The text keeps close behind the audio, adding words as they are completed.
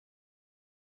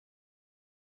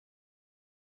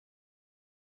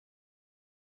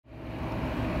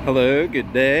Hello,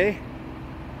 good day.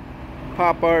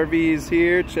 Pop RVs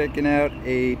here, checking out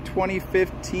a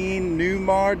 2015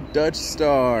 Newmar Dutch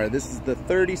Star. This is the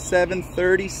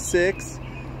 3736.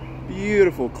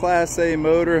 Beautiful Class A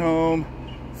motorhome.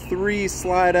 3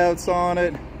 slide outs on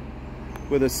it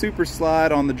with a super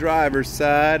slide on the driver's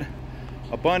side.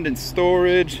 Abundant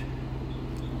storage.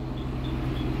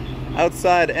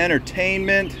 Outside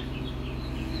entertainment.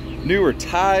 Newer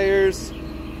tires.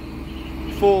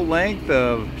 Full length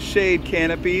of shade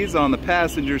canopies on the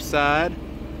passenger side.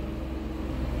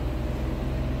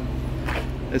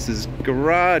 This is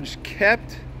garage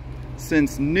kept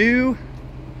since new.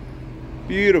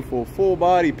 Beautiful full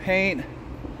body paint.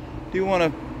 Do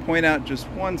want to point out just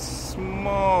one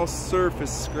small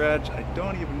surface scratch. I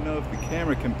don't even know if the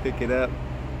camera can pick it up.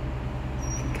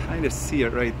 You can kind of see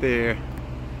it right there.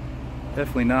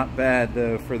 Definitely not bad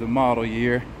though for the model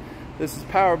year. This is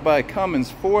powered by Cummins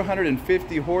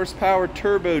 450 horsepower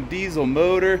turbo diesel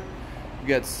motor. You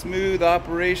got smooth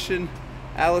operation,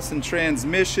 Allison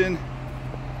transmission,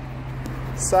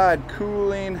 side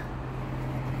cooling,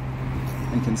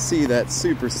 and can see that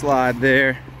super slide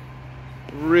there.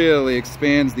 Really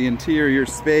expands the interior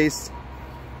space.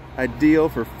 Ideal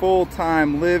for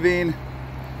full-time living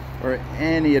or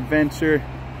any adventure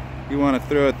you want to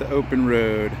throw at the open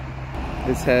road.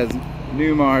 This has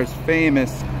Newmar's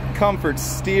famous comfort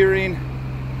steering,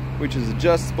 which is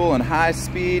adjustable and high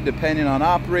speed depending on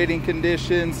operating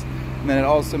conditions, and then it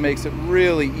also makes it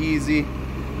really easy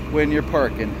when you're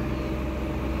parking.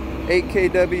 8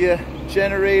 kW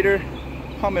generator,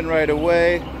 humming right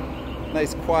away.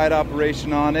 Nice quiet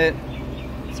operation on it.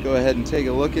 Let's go ahead and take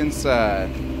a look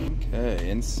inside. Okay,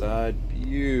 inside,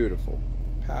 beautiful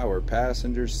power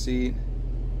passenger seat.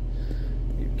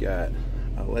 You've got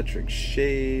electric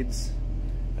shades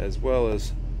as well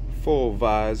as full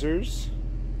visors.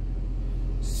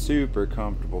 Super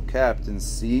comfortable captain's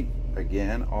seat.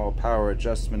 Again, all power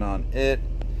adjustment on it.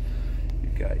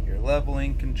 You've got your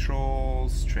leveling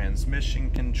controls,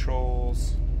 transmission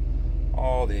controls,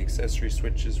 all the accessory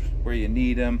switches where you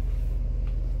need them.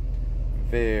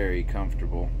 Very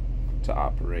comfortable to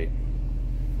operate.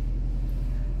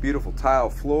 Beautiful tile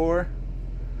floor.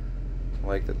 I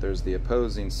like that there's the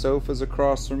opposing sofas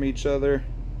across from each other.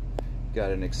 Got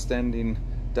an extending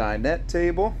dinette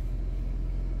table.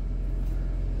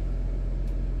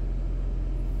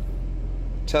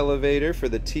 Televator for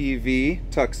the TV.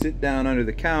 Tucks it down under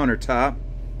the countertop.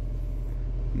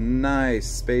 Nice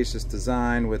spacious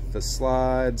design with the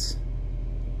slides.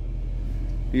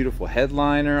 Beautiful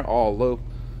headliner, all low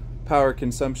power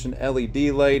consumption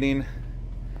LED lighting.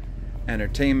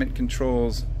 Entertainment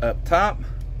controls up top.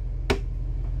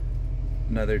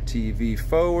 Another TV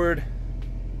forward.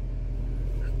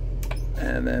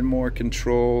 And then more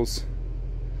controls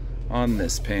on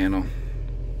this panel.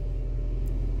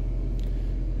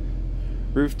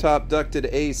 Rooftop ducted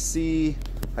AC,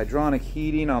 hydronic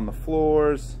heating on the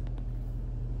floors.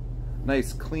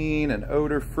 Nice clean and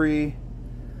odor free.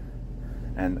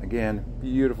 And again,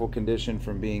 beautiful condition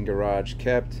from being garage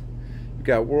kept. You've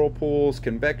got whirlpools,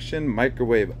 convection,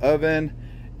 microwave oven,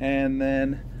 and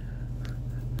then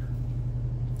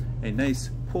a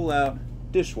nice pull-out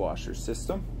dishwasher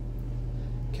system.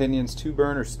 Kenyon's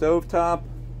 2-burner stovetop,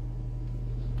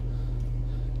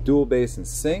 dual basin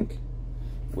sink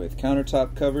with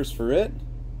countertop covers for it.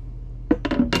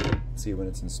 See when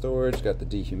it's in storage, got the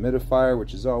dehumidifier,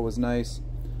 which is always nice.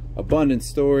 Abundant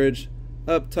storage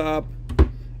up top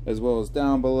as well as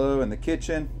down below in the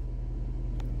kitchen,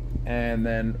 and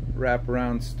then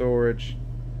wraparound storage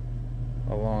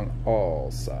along all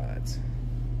sides.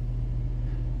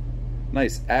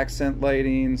 Nice accent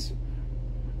lightings.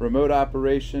 Remote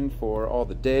operation for all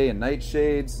the day and night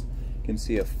shades. You can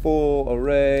see a full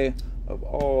array of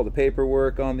all the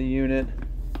paperwork on the unit.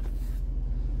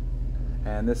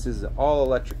 And this is an all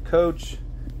electric coach.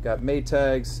 Got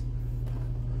Maytags,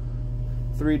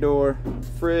 3-door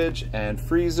fridge and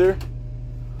freezer.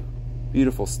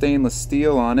 Beautiful stainless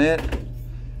steel on it.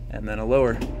 And then a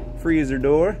lower freezer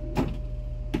door.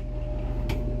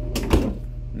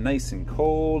 Nice and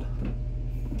cold.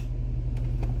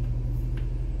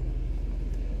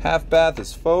 Half bath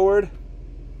is forward.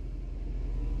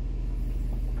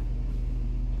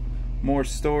 More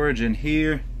storage in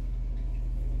here.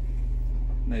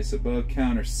 Nice above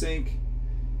counter sink,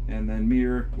 and then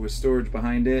mirror with storage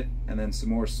behind it, and then some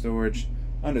more storage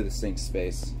under the sink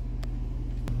space.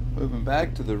 Moving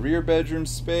back to the rear bedroom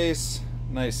space.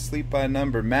 Nice sleep by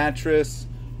number mattress.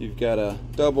 You've got a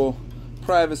double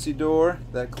privacy door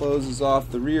that closes off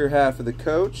the rear half of the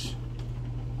coach.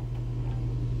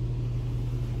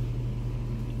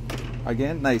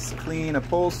 Again, nice clean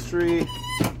upholstery.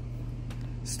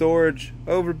 storage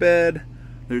over bed.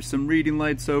 There's some reading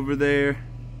lights over there.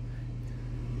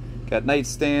 Got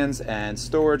nightstands and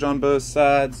storage on both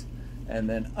sides. And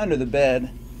then under the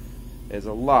bed is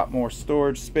a lot more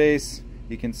storage space.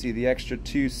 You can see the extra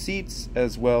 2 seats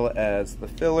as well as the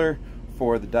filler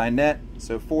for the dinette,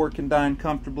 so 4 can dine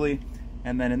comfortably.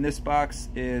 And then in this box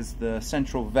is the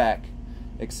central vac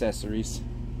accessories.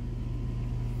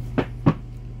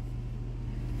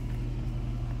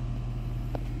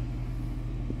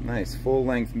 Nice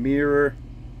full-length mirror,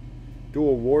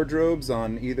 dual wardrobes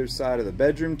on either side of the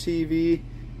bedroom TV,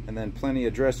 and then plenty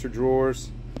of dresser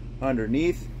drawers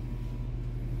underneath.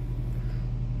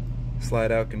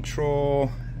 Slide out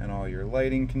control and all your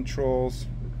lighting controls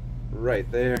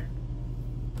right there.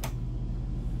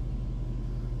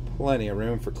 Plenty of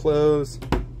room for clothes.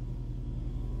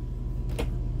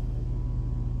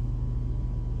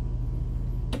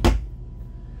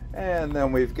 And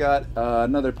then we've got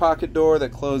another pocket door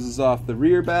that closes off the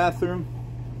rear bathroom.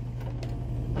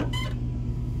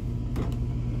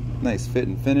 Nice fit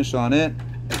and finish on it.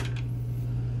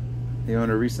 The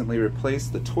owner recently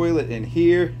replaced the toilet in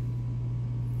here.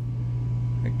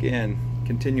 Again,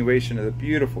 continuation of the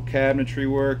beautiful cabinetry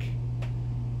work.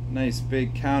 Nice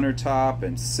big countertop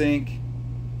and sink.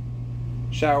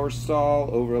 Shower stall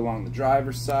over along the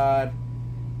driver's side.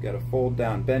 Got a fold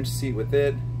down bench seat with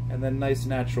it. And then nice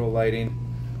natural lighting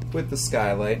with the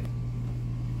skylight.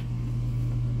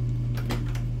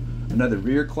 Another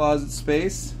rear closet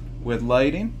space with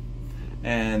lighting.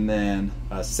 And then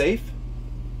a safe.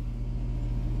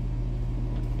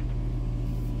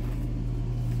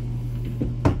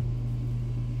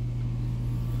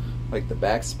 Like the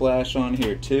backsplash on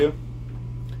here too.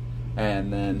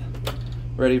 And then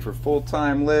ready for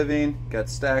full-time living. Got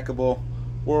stackable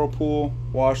whirlpool,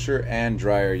 washer, and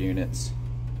dryer units.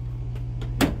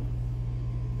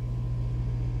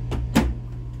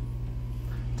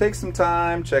 Take some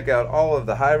time, check out all of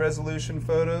the high-resolution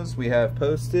photos we have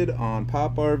posted on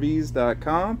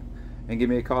poprvs.com, and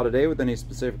give me a call today with any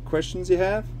specific questions you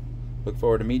have. Look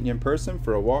forward to meeting you in person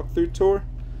for a walkthrough tour.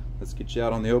 Let's get you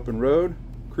out on the open road,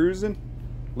 cruising,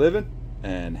 living,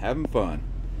 and having fun.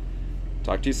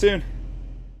 Talk to you soon.